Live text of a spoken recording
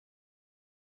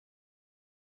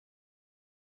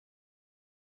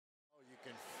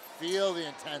feel the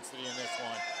intensity in this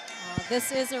one.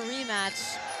 This is a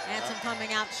rematch. Anton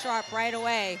coming out sharp right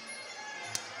away.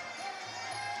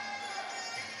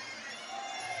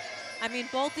 I mean,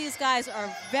 both these guys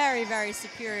are very, very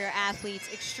superior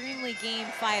athletes, extremely game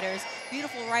fighters.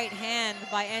 Beautiful right hand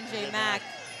by NJ Mack.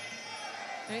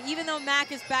 And even though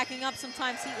Mack is backing up,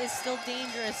 sometimes he is still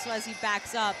dangerous as he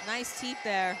backs up. Nice teep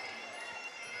there.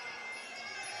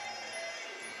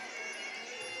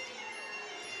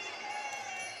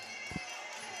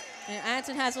 And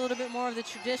Anton has a little bit more of the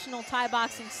traditional Thai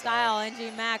boxing style.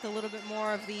 NJ Mack a little bit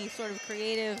more of the sort of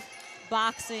creative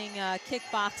boxing,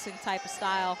 kickboxing type of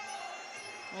style.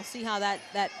 We'll see how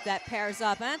that pairs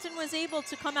up. Anton was able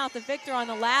to come out the victor on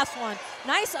the last one.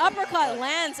 Nice uppercut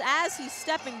lands as he's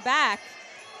stepping back.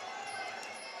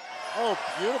 Oh,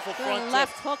 beautiful front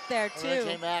left hook there too.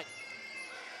 NJ Mack.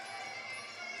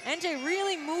 NJ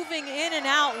really moving in and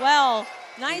out well.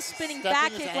 Nice spinning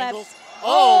back kick left.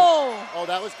 Oh,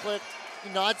 that was clipped. He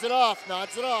nods it off,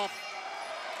 nods it off.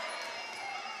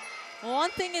 Well,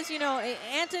 one thing is, you know,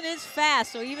 Anton is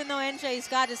fast, so even though NJ's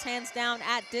got his hands down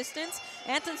at distance,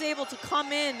 Anton's able to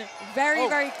come in very,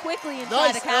 very quickly and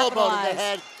try to capitalize. Nice elbow to the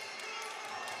head.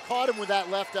 Caught him with that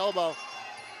left elbow.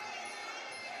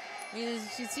 You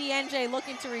see NJ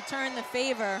looking to return the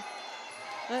favor.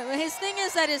 His thing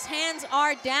is that his hands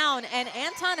are down, and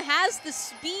Anton has the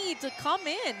speed to come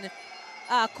in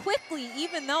quickly,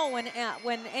 even though when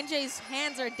NJ's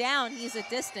hands are down, he's at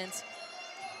distance.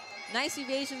 Nice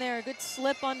evasion there, a good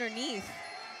slip underneath.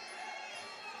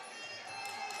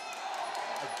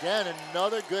 Again,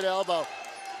 another good elbow.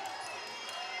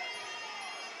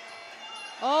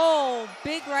 Oh,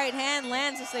 big right hand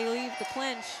lands as they leave the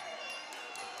clinch.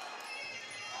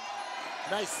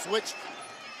 Nice switch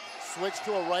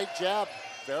to a right jab.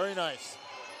 Very nice.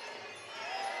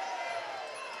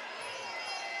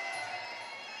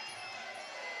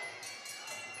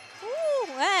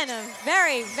 Ooh, and a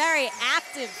very, very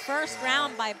active first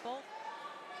round by both.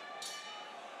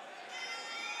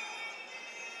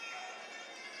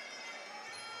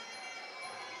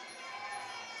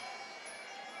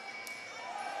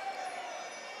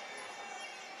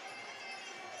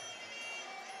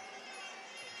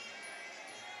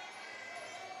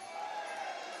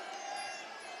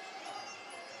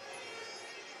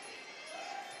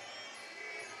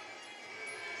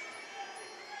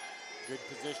 Good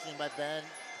positioning by Ben.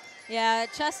 Yeah,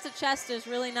 chest to chest, there's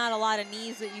really not a lot of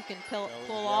knees that you can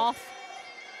pull off.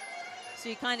 So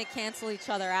you kind of cancel each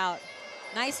other out.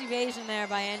 Nice evasion there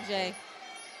by NJ.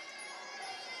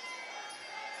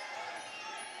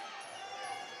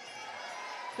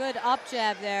 Good up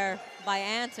jab there by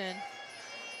Anton.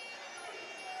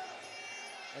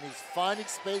 And he's finding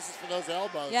spaces for those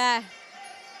elbows. Yeah,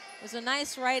 it was a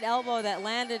nice right elbow that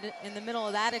landed in the middle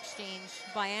of that exchange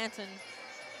by Anton.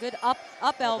 Good up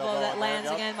elbow that lands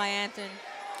again by Anton.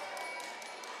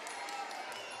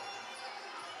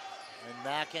 And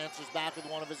Mack answers back with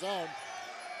one of his own.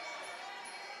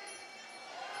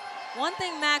 One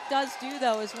thing Mack does do,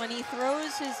 though, is when he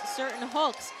throws his certain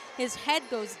hooks, his head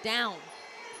goes down.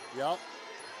 Yep.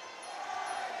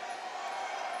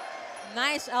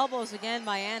 Nice elbows again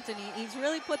by Anton. He's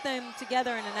really put them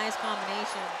together in a nice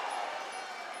combination.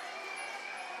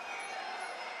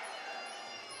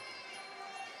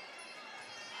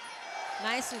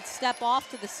 Nice to step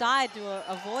off to the side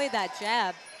to avoid that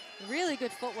jab. Really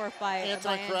good footwork by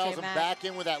Anton corrals him back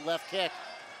in with that left kick.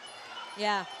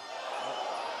 Yeah.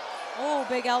 Oh,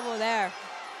 big elbow there.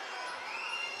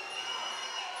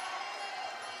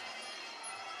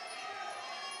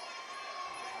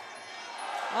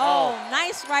 Oh,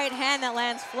 nice right hand that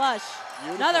lands flush.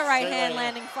 Beautiful. Another right hand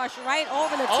landing flush right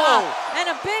over the top. And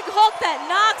a big hook that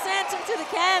knocks Anton to the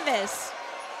canvas.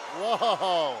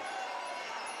 Whoa.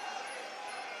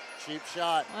 Cheap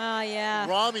shot. Oh, yeah.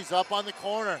 Rami's up on the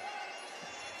corner.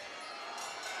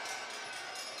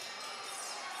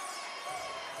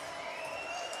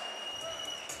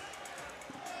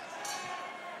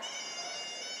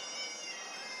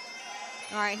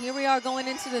 All right, here we are going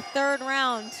into the third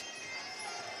round.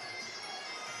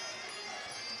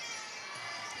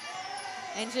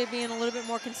 NJ being a little bit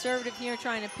more conservative here,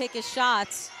 trying to pick his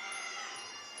shots.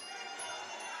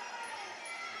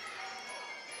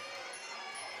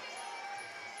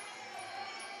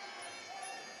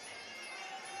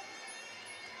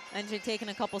 NJ taking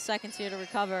a couple seconds here to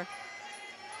recover.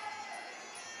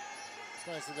 It's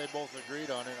nice that they both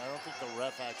agreed on it. I don't think the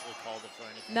ref actually called it for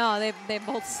anything. No,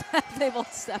 they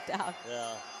both stepped out.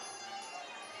 Yeah.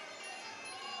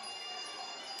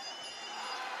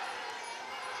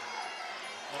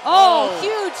 Oh,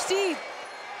 huge teeth.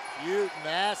 Huge,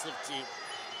 massive teeth.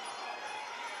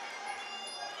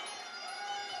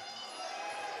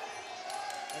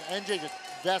 NJ just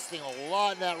investing a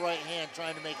lot in that right hand,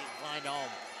 trying to make it find home.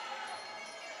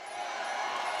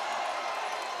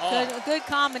 Oh. Good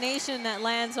combination that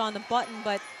lands on the button,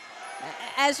 but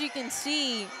as you can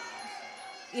see,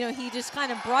 you know, he just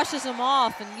kind of brushes him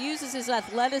off and uses his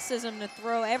athleticism to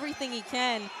throw everything he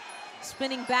can,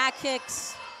 spinning back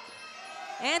kicks.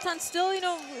 Anton still, you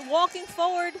know, walking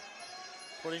forward.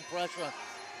 Putting pressure on.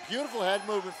 Beautiful head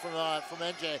movement from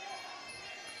NJ.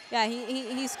 Yeah,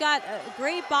 he's got a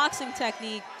great boxing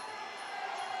technique.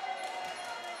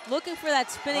 Looking for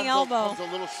that spinning elbow. Comes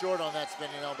a little short on that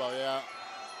spinning elbow, yeah.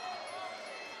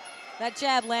 That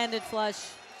jab landed flush.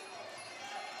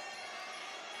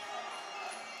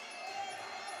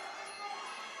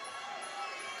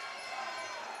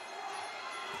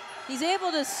 He's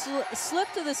able to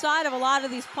slip to the side of a lot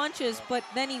of these punches, but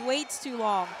then he waits too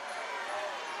long.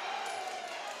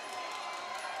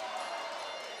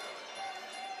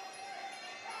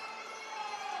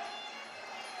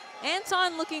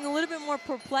 Anton looking a little bit more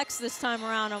perplexed this time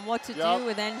around on what to do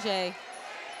with NJ.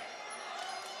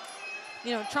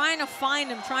 You know, trying to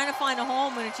find him, trying to find a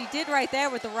home, which he did right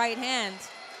there with the right hand.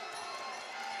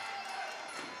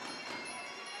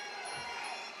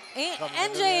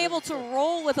 NJ able to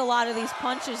roll with a lot of these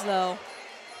punches, though.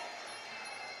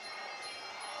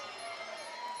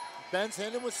 Ben's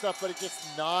hitting with stuff, but it's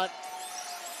just not.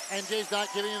 NJ's not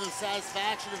giving him the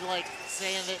satisfaction of like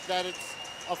saying that it's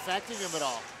affecting him at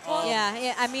all. Well,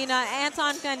 yeah. I mean,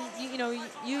 Anton can, you know,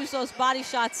 use those body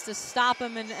shots to stop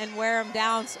him and wear him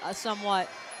down somewhat.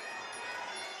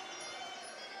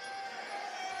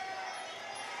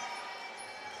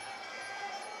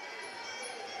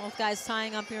 Both guys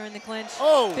tying up here in the clinch.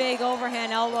 Oh! Big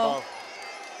overhand elbow.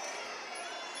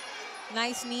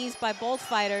 Nice knees by both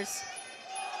fighters.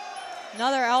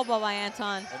 Another elbow by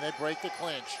Anton. And they break the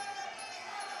clinch.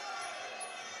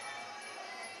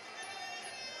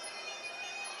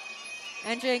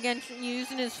 NJ again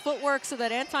using his footwork so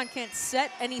that Anton can't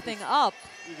set anything up.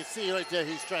 You can see right there,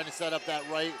 he's trying to set up that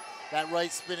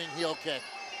right spinning heel kick.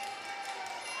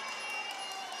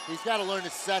 He's got to learn to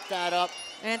set that up.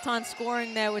 Anton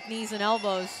scoring there with knees and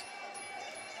elbows.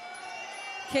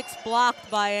 Kicks blocked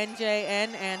by NJ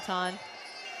and Anton.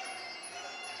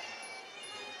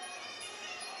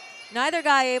 Neither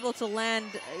guy able to land,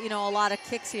 you know, a lot of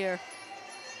kicks here.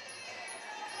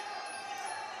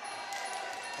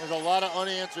 There's a lot of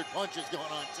unanswered punches going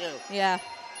on too. Yeah.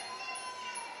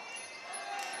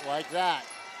 Like that.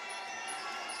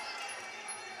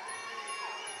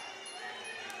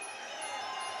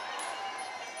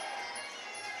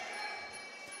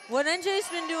 What NJ's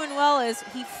been doing well is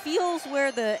he feels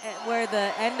where the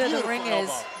end of the ring is.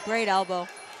 Great elbow.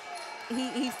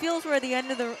 He feels where the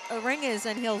end of the ring is,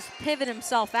 and he'll pivot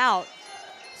himself out.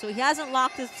 So he hasn't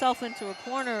locked himself into a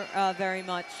corner very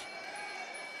much,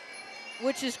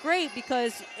 which is great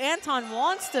because Anton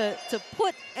wants to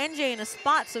put NJ in a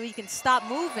spot so he can stop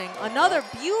moving. Another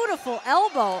beautiful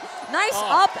elbow. Nice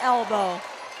up elbow.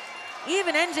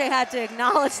 Even NJ had to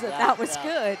acknowledge that was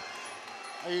good.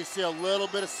 You see a little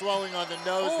bit of swelling on the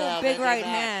nose now. Big right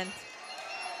hand.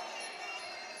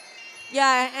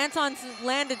 Yeah, Anton's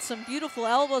landed some beautiful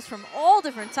elbows from all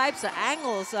different types of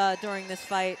angles during this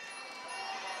fight.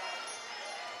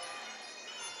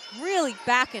 Really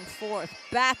back and forth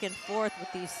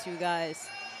with these two guys.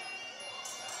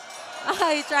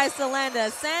 He tries to land a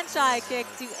Sanchai kick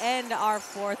to end our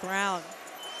fourth round.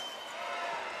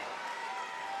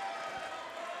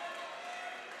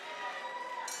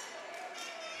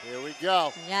 Here we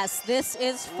go. Yes, this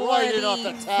is for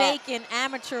the vacant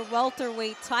amateur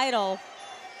welterweight title.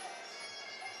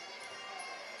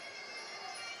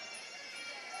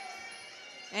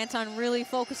 Anton really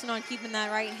focusing on keeping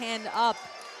that right hand up.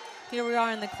 Here we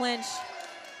are in the clinch.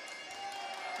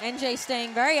 NJ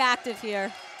staying very active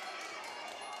here.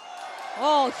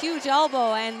 Oh, huge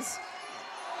elbow ends.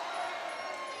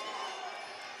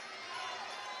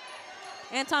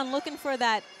 Anton looking for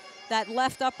that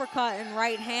left uppercut and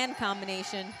right hand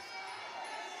combination.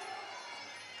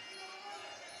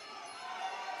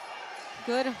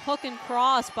 Good hook and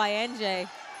cross by NJ.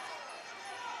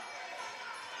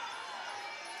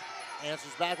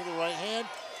 Answers back with the right hand.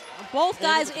 Both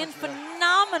guys in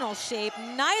phenomenal shape.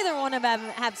 Neither one of them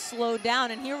have slowed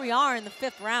down, and here we are in the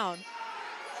fifth round.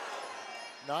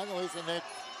 Not the least, and they're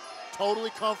totally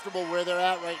comfortable where they're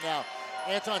at right now.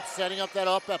 Anton setting up that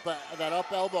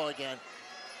up elbow again.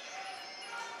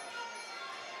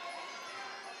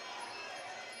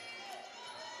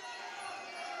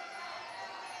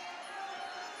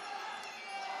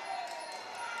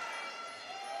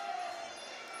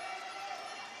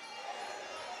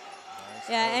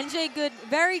 Yeah, NJ good,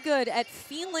 very good at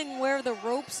feeling where the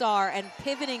ropes are and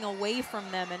pivoting away from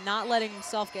them and not letting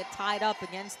himself get tied up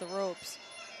against the ropes.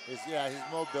 His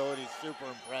mobility is super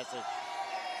impressive.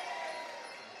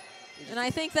 And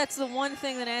I think that's the one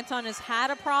thing that Anton has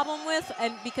had a problem with,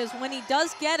 and because when he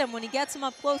does get him, when he gets him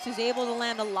up close, he's able to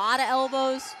land a lot of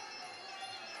elbows.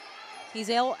 He's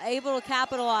able to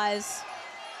capitalize.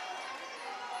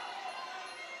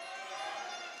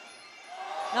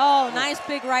 Oh, nice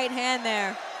big right hand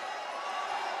there.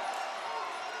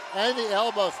 And the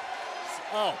elbows.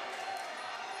 Oh.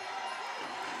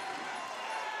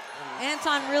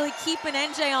 Anton really keeping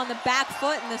NJ on the back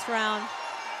foot in this round.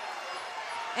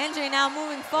 NJ now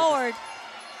moving forward.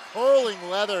 Hurling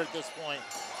leather at this point.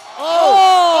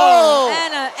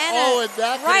 And a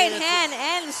right hand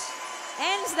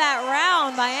ends that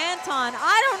round by Anton.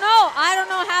 I don't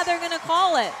know how they're gonna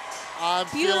call it. I'm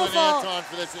Beautiful. feeling Anton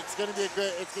for this. It's gonna be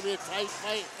a tight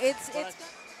fight. It's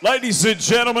Ladies and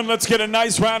gentlemen, let's get a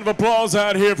nice round of applause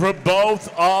out here for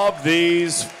both of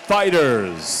these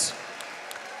fighters.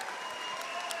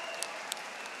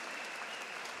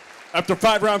 After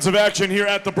 5 rounds of action here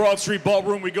at the Broad Street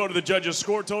Ballroom, we go to the judges'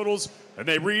 score totals, and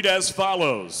they read as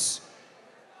follows.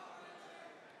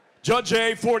 Judge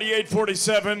A,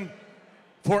 48-47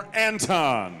 for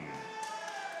Anton.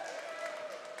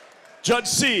 Judge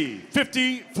C,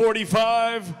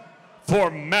 50-45 for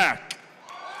Mac.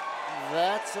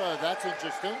 That's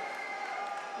interesting.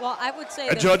 Well, I would say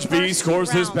And Judge B scores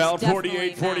this bout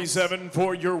 48-47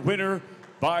 for your winner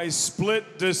by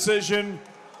split decision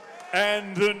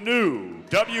and the new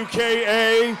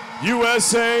WKA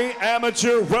USA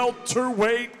Amateur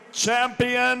Welterweight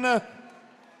Champion,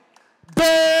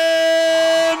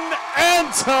 Ben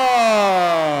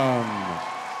Anton.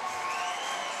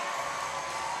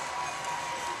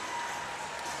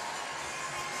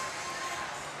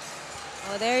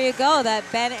 Well, there you go. That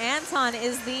Ben Anton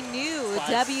is the new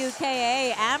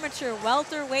WKA Amateur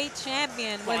Welterweight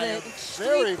Champion with a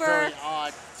very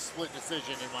odd split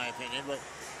decision, in my opinion. But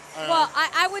well,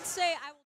 I would say.